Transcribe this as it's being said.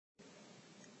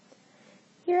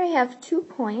Here I have 2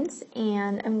 points,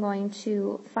 and I'm going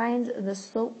to find the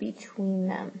slope between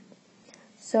them.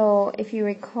 So if you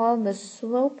recall, the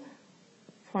slope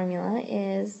formula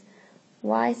is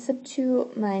y sub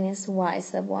 2 minus y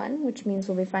sub 1, which means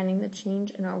we'll be finding the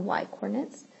change in our y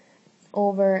coordinates,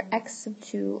 over x sub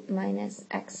 2 minus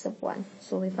x sub 1.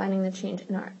 So we'll be finding the change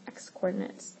in our x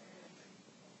coordinates.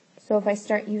 So if I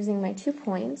start using my 2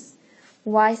 points,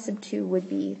 y sub 2 would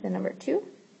be the number 2,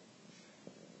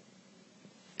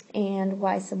 and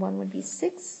y sub 1 would be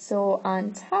 6. So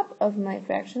on top of my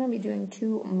fraction, I'll be doing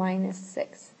 2 minus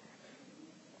 6.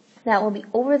 That will be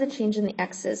over the change in the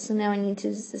x's. So now I need to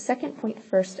use the second point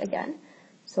first again.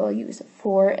 So I'll use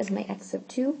 4 as my x sub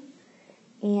 2,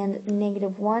 and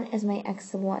negative 1 as my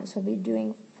x sub 1. So I'll be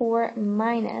doing 4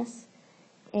 minus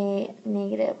a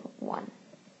negative 1.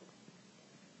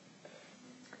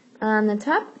 On the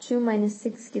top, 2 minus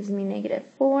 6 gives me negative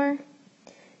 4.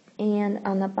 And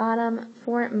on the bottom,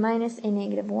 4 minus a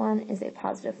negative 1 is a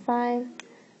positive 5.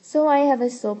 So I have a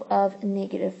slope of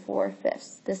negative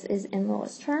 4/5. This is in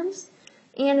lowest terms.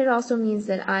 And it also means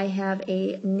that I have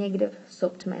a negative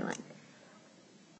slope to my line.